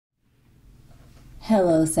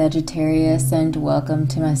Hello Sagittarius, and welcome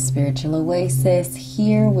to my spiritual oasis.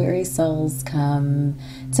 Here weary souls come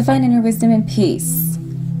to find inner wisdom and peace.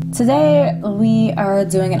 Today we are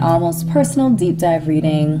doing an almost personal deep dive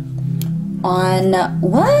reading on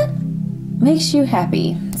what makes you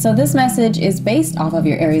happy. So this message is based off of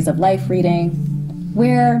your Aries of Life reading,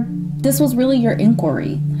 where this was really your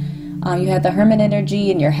inquiry. You had the Hermit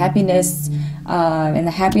energy and your happiness in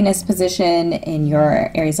the happiness position in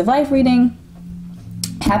your Aries of Life reading.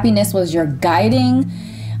 Happiness was your guiding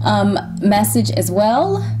message as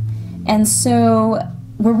well. And so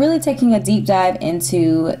we're really taking a deep dive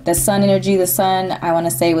into the sun energy. The sun, I want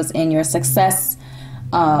to say, was in your success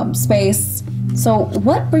space. So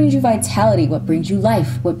what brings you vitality? What brings you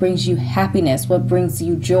life? What brings you happiness? What brings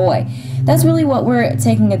you joy? That's really what we're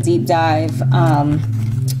taking a deep dive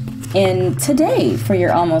in today for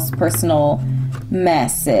your almost personal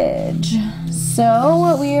message.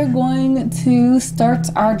 So we are going to start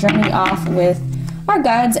our journey off with our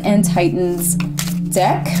Gods and Titans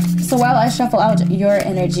deck. So while I shuffle out your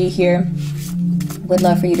energy here, would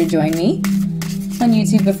love for you to join me on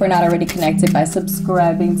YouTube if we're not already connected by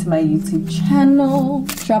subscribing to my YouTube channel.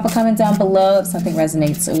 Drop a comment down below if something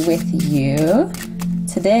resonates with you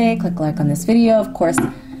today. Click like on this video. Of course,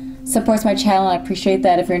 supports my channel. I appreciate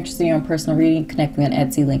that. If you're interested in your own personal reading, connect me on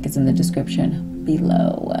Etsy. Link is in the description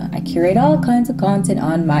below. I curate all kinds of content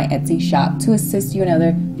on my Etsy shop to assist you and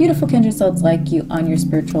other beautiful kindred souls like you on your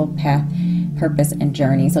spiritual path, purpose, and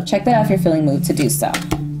journey. So check that out if you're feeling moved to do so.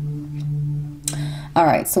 All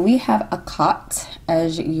right, so we have Akat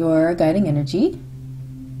as your guiding energy.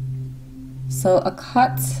 So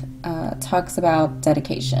Akat talks about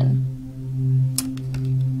dedication.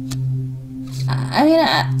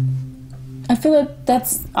 I feel like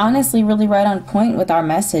that's honestly really right on point with our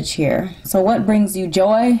message here. So what brings you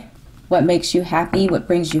joy? What makes you happy? What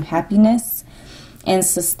brings you happiness? And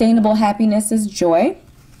sustainable happiness is joy.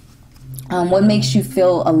 What makes you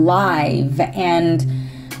feel alive? And,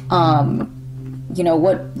 you know,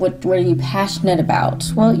 what are you passionate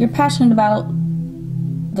about? Well, you're passionate about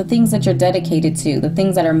the things that you're dedicated to, the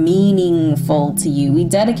things that are meaningful to you. We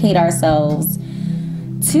dedicate ourselves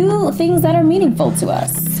to things that are meaningful to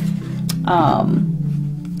us.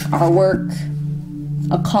 Our work,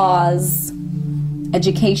 a cause,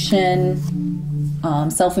 education,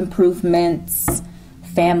 self-improvement,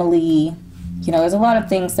 family. You know, there's a lot of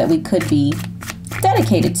things that we could be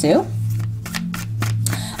dedicated to.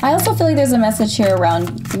 I also feel like there's a message here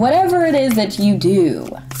around whatever it is that you do,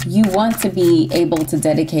 you want to be able to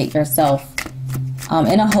dedicate yourself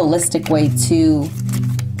in a holistic way to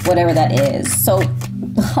whatever that is. So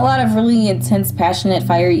a lot of really intense, passionate,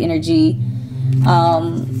 fiery energy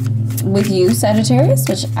with you, Sagittarius,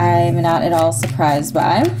 which I'm not at all surprised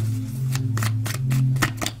by.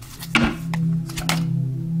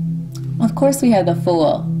 Of course, we have the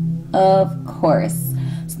Fool. Of course.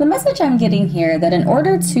 So the message I'm getting here, that in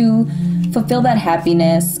order to fulfill that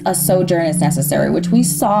happiness, a sojourn is necessary, which we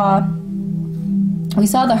saw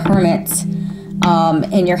the Hermit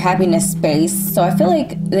in your happiness space. So I feel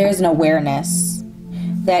like there's an awareness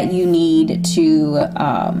that you need to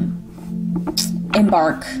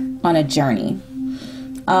embark on a journey.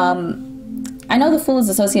 I know the Fool is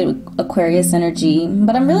associated with Aquarius energy,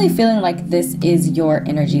 but I'm really feeling like this is your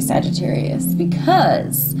energy, Sagittarius,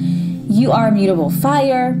 because you are mutable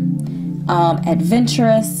fire,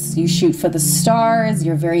 adventurous, you shoot for the stars,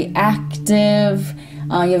 you're very active,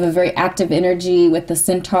 you have a very active energy with the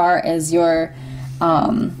Centaur as your,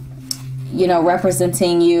 you know,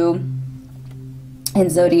 representing you in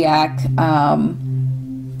Zodiac.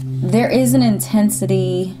 There is an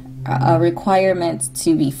intensity, a requirement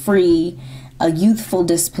to be free, a youthful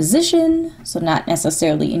disposition, so not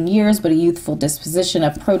necessarily in years, but a youthful disposition,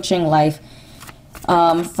 approaching life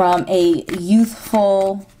from a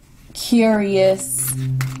youthful, curious,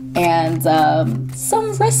 and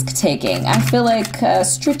some risk-taking. I feel like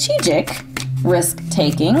strategic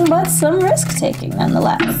risk-taking, but some risk-taking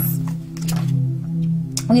nonetheless.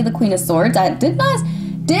 We have the Queen of Swords. I did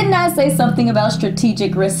not say something about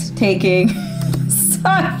strategic risk-taking. So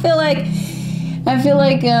I feel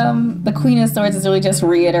like the Queen of Swords is really just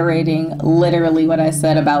reiterating literally what I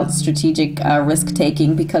said about strategic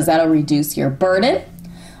risk-taking, because that'll reduce your burden.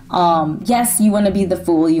 Yes, you want to be the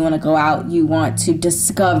Fool. You want to go out. You want to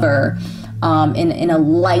discover in a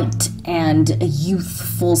light and a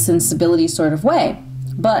youthful sensibility sort of way.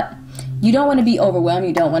 But you don't want to be overwhelmed.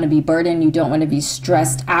 You don't want to be burdened. You don't want to be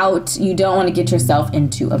stressed out. You don't want to get yourself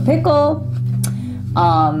into a pickle.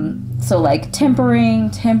 So like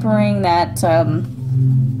tempering that,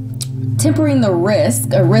 tempering the risk,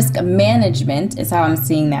 risk management is how I'm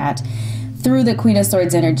seeing that through the Queen of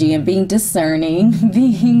Swords energy and being discerning,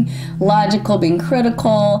 being logical, being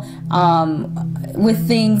critical with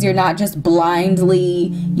things. You're not just blindly,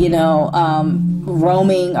 you know,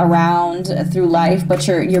 roaming around through life, but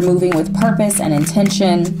you're moving with purpose and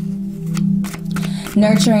intention,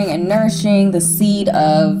 nurturing and nourishing the seed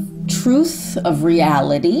of truth, of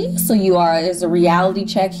reality. So there's a reality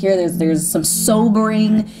check here. There's some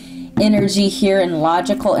sobering energy here and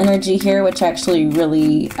logical energy here, which I actually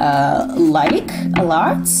really like a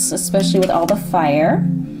lot, especially with all the fire.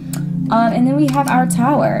 And then we have our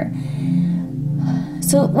Tower.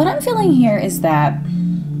 So what I'm feeling here is that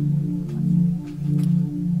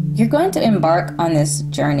you're going to embark on this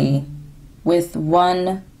journey with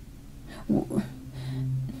one.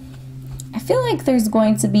 I feel like there's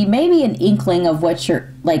going to be maybe an inkling of what you're,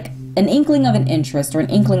 like an inkling of an interest or an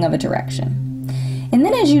inkling of a direction. And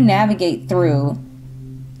then as you navigate through,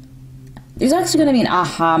 there's actually going to be an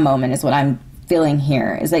aha moment is what I'm feeling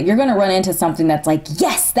here. Is that you're going to run into something that's like,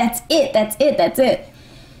 yes, that's it, that's it, that's it.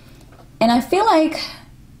 And I feel like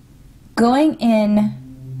going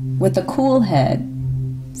in with a cool head,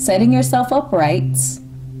 setting yourself up right,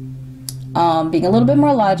 being a little bit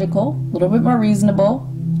more logical, a little bit more reasonable,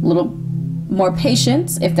 a little more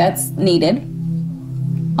patient if that's needed.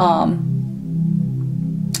 I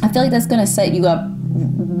feel like that's going to set you up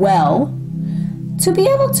well to be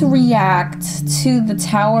able to react to the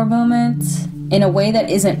Tower moment in a way that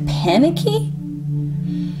isn't panicky,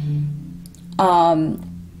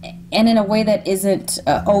 and in a way that isn't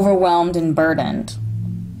overwhelmed and burdened.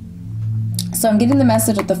 So I'm getting the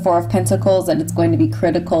message with the Four of Pentacles that it's going to be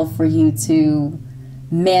critical for you to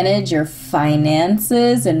manage your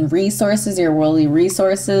finances and resources, your worldly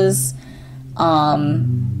resources.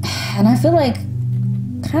 And I feel like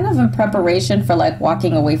kind of in preparation for like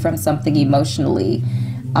walking away from something emotionally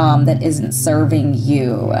that isn't serving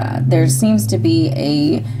you. There seems to be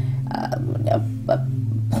a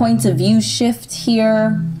point of view shift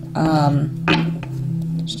here,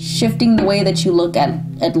 shifting the way that you look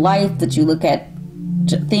at life, that you look at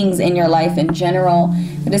things in your life in general.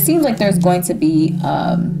 But it seems like there's going to be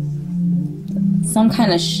some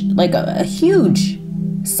kind of like a huge,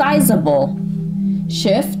 sizable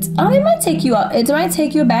shift. It might take you off. It might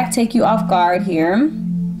take you back, take you off guard here.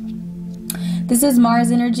 This is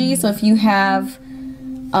Mars energy, so if you have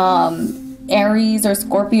Aries or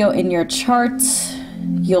Scorpio in your chart,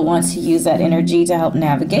 you'll want to use that energy to help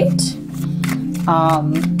navigate.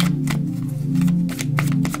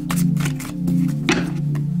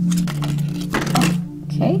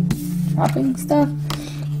 Okay, dropping stuff.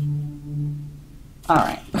 All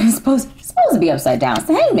right, it's supposed to be upside down. It's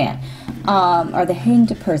the Hangman, or the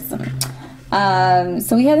hanged person.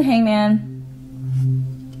 So we have the Hangman,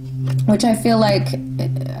 which I feel like, in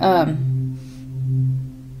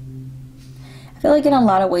a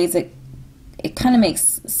lot of ways it kind of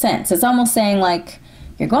makes sense. It's almost saying like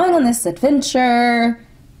you're going on this adventure,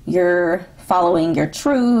 you're following your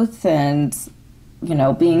truth, and you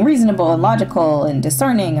know, being reasonable and logical and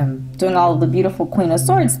discerning and doing all of the beautiful Queen of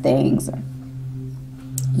Swords things.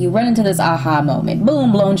 You run into this aha moment,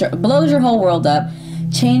 boom, blows your whole world up,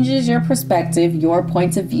 changes your perspective, your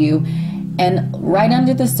point of view. And right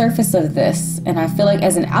under the surface of this, and I feel like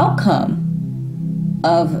as an outcome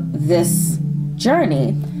of this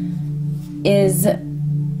journey, is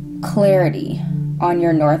clarity on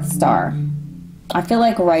your North Star. I feel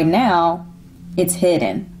like right now it's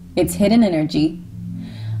hidden. It's hidden energy.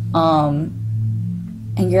 And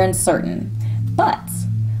you're uncertain. But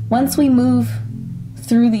once we move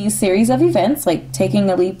through these series of events, like taking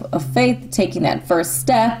a leap of faith, taking that first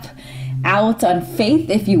step out on faith,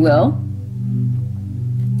 if you will,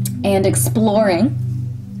 and exploring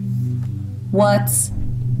what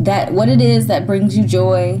it is that brings you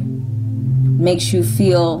joy, makes you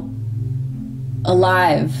feel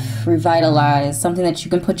alive, revitalized, something that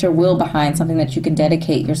you can put your will behind, something that you can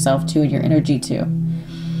dedicate yourself to and your energy to,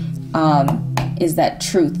 is that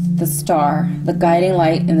truth, the star, the guiding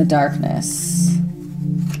light in the darkness.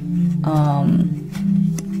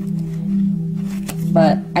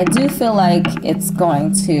 But I do feel like it's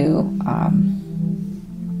going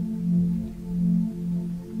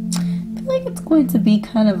to be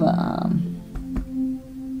kind of a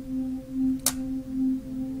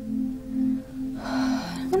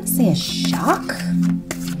I want to say a shock,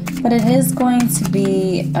 but it is going to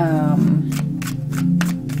be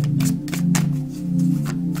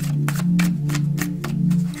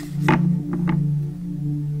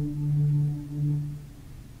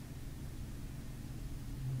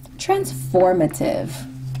transformative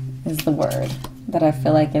is the word that I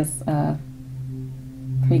feel like is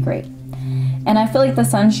pretty great. And I feel like the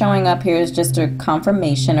sun showing up here is just a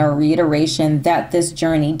confirmation or reiteration that this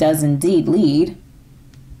journey does indeed lead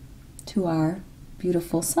to our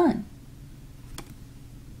beautiful sun.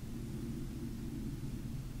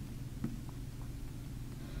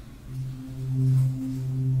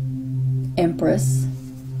 Empress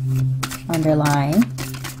underlying.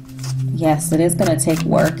 Yes, it is going to take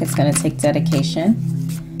work. It's going to take dedication.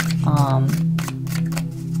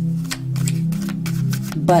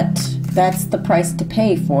 But that's the price to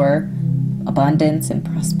pay for abundance and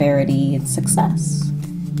prosperity and success.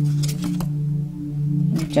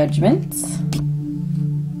 Judgment.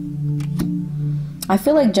 I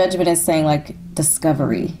feel like Judgment is saying like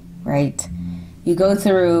discovery, right? You go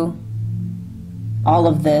through all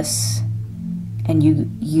of this and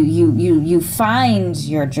you find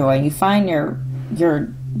your joy, you find your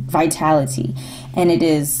vitality, and it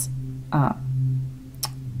is a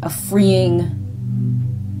freeing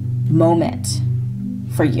moment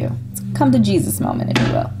for you. It's a come to Jesus moment, if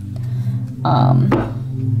you will.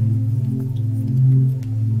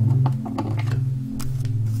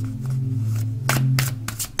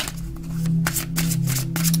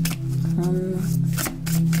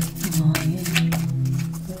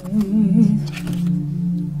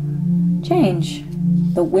 Change.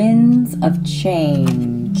 The winds of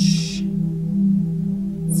change.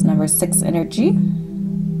 It's number 6 energy.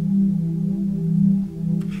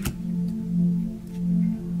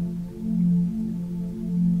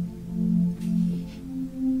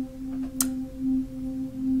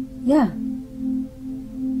 Yeah.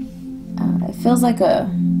 It feels like a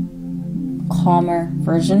calmer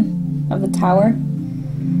version of the Tower.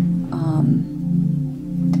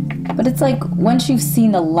 But it's like once you've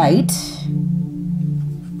seen the light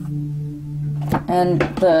and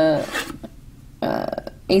the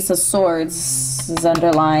Ace of Swords is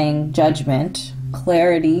underlying judgment,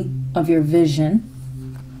 clarity of your vision.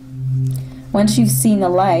 Once you've seen the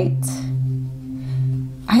light,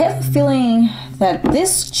 I have a feeling that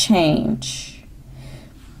this change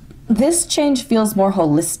feels more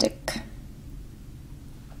holistic.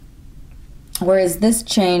 Whereas this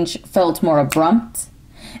change felt more abrupt,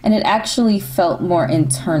 and it actually felt more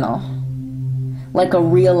internal. Like a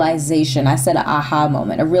realization. I said an aha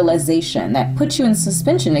moment, a realization that puts you in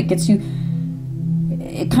suspension. It gets you,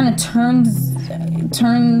 it kind of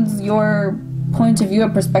turns your point of view or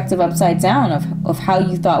perspective upside down of how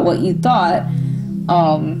you thought what you thought.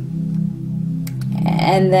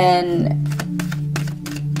 And then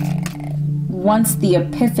once the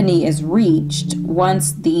epiphany is reached,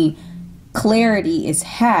 once the clarity is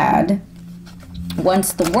had,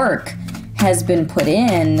 once the work has been put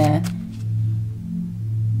in,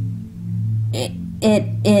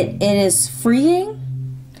 it is freeing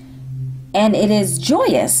and it is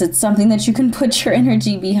joyous. It's something that you can put your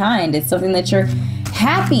energy behind. It's something that you're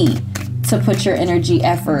happy to put your energy,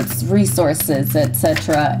 efforts, resources,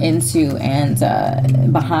 etc. into and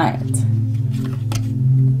behind.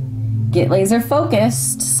 Get laser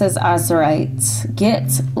focused, says Azurite.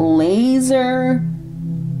 Get laser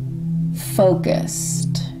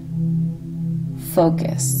focused.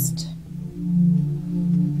 Focused.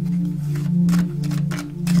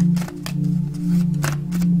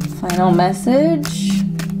 Final message.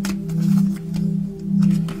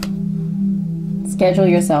 Schedule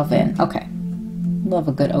yourself in. Okay. Love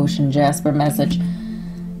a good Ocean Jasper message.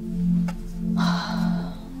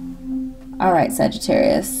 All right,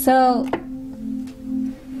 Sagittarius. So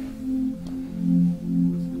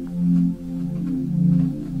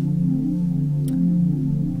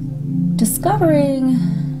discovering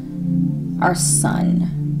our sun.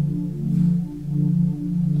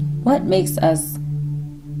 What makes us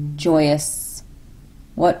joyous?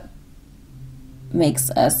 What makes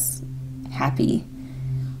us happy?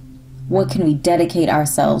 What can we dedicate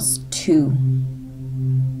ourselves to?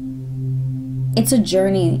 It's a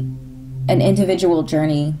journey, an individual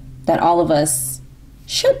journey that all of us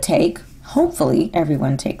should take. Hopefully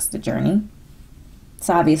everyone takes the journey. It's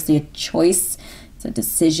obviously a choice. It's a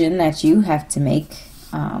decision that you have to make.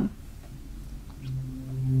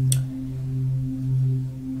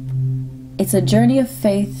 It's a journey of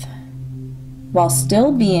faith while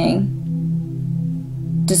still being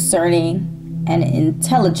discerning and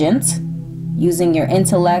intelligent, using your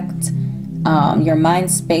intellect, your mind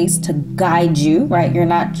space to guide you, right? You're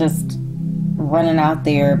not just running out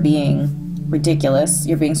there being ridiculous.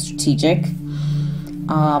 You're being strategic.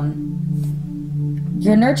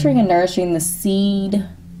 You're nurturing and nourishing the seed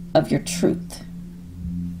of your truth,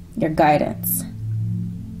 your guidance,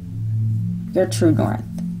 your true north.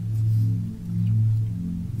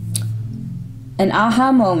 An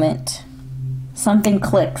aha moment, something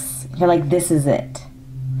clicks. You're like, this is it.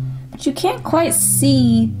 But you can't quite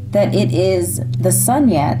see that it is the sun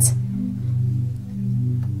yet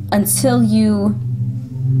until you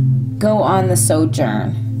go on the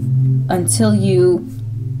sojourn, until you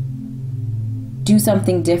do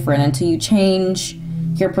something different, until you change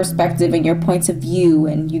your perspective and your points of view,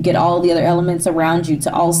 and you get all the other elements around you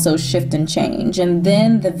to also shift and change. And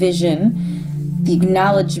then the vision, the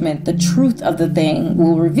acknowledgement, the truth of the thing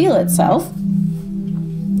will reveal itself,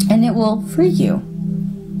 and it will free you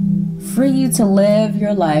to live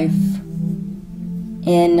your life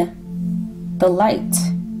in the light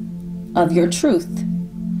of your truth.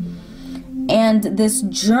 And this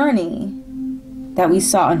journey that we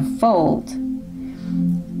saw unfold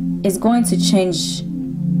is going to change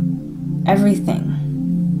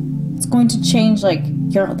everything. It's going to change like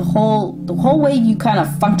the whole way you kind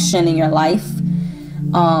of function in your life.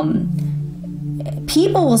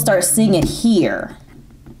 People will start seeing it here.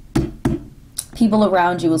 People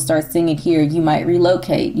around you will start seeing it here. You might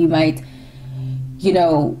relocate. You might,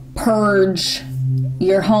 purge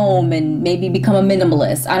your home and maybe become a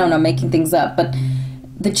minimalist. I don't know, making things up. But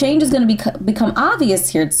the change is going to become obvious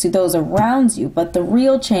here to those around you. But the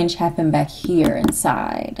real change happened back here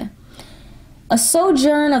inside. A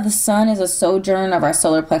sojourn of the sun is a sojourn of our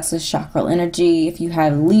solar plexus chakral energy. If you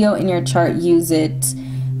have Leo in your chart, use it.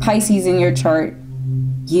 Pisces in your chart,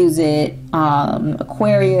 use it.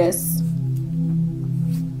 Aquarius.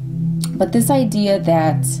 But this idea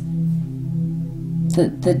that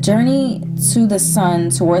the journey to the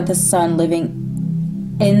sun, toward the sun,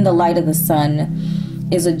 living in the light of the sun,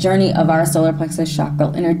 is a journey of our solar plexus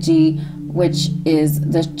chakral energy, which is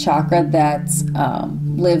the chakra that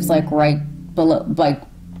lives like right below, like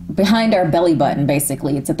behind our belly button,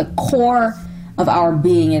 basically. It's at the core of our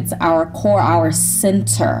being. It's our core, our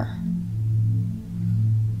center.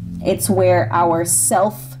 It's where our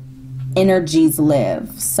self energies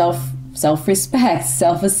live. Self-respect,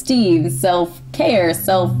 self-esteem, self-care,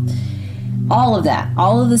 all of that,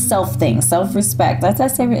 all of the self things, self-respect. I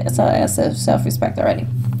said self-respect already.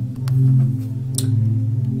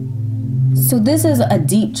 So this is a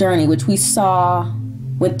deep journey, which we saw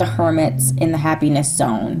with the hermits in the happiness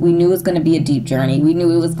zone. We knew it was going to be a deep journey. We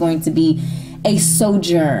knew it was going to be a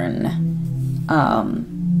sojourn.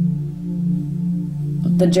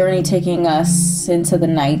 The journey taking us into the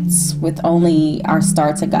nights with only our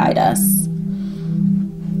star to guide us.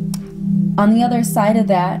 On the other side of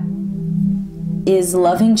that is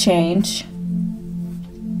loving change.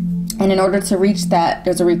 And in order to reach that,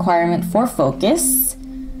 there's a requirement for focus.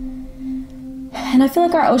 And I feel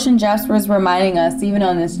like our Ocean Jasper is reminding us, even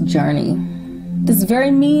on this journey, this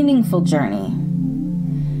very meaningful journey,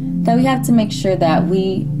 that we have to make sure that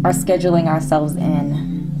we are scheduling ourselves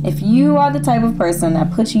in. If you are the type of person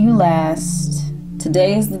that puts you last,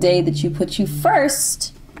 today is the day that you put you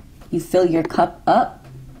first. You fill your cup up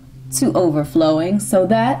to overflowing so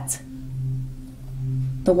that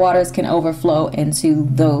the waters can overflow into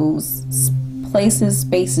those places,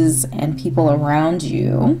 spaces, and people around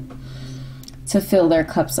you to fill their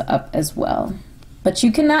cups up as well. But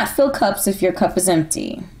you cannot fill cups if your cup is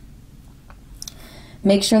empty.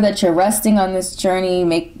 Make sure that you're resting on this journey.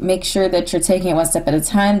 Make sure that you're taking it one step at a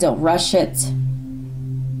time. Don't rush it.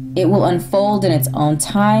 It will unfold in its own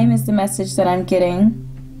time is the message that I'm getting.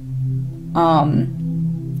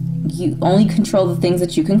 You only control the things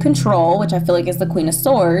that you can control, which I feel like is the Queen of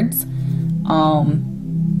Swords.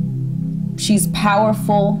 She's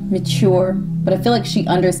powerful, mature, but I feel like she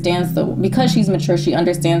understands because she's mature, she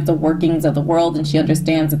understands the workings of the world, and she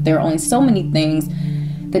understands that there are only so many things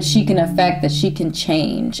that she can affect, that she can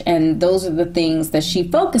change. And those are the things that she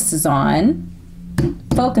focuses on.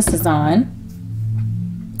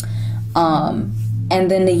 And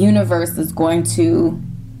then the universe is going to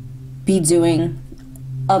be doing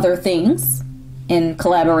other things in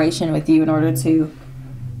collaboration with you in order to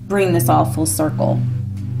bring this all full circle.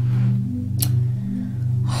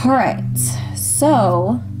 All right,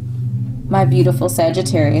 so my beautiful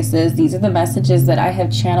Sagittariuses, these are the messages that I have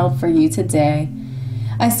channeled for you today.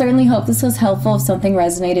 I certainly hope this was helpful. If something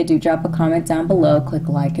resonated, do drop a comment down below, click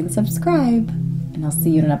like and subscribe, and I'll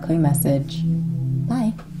see you in an upcoming message.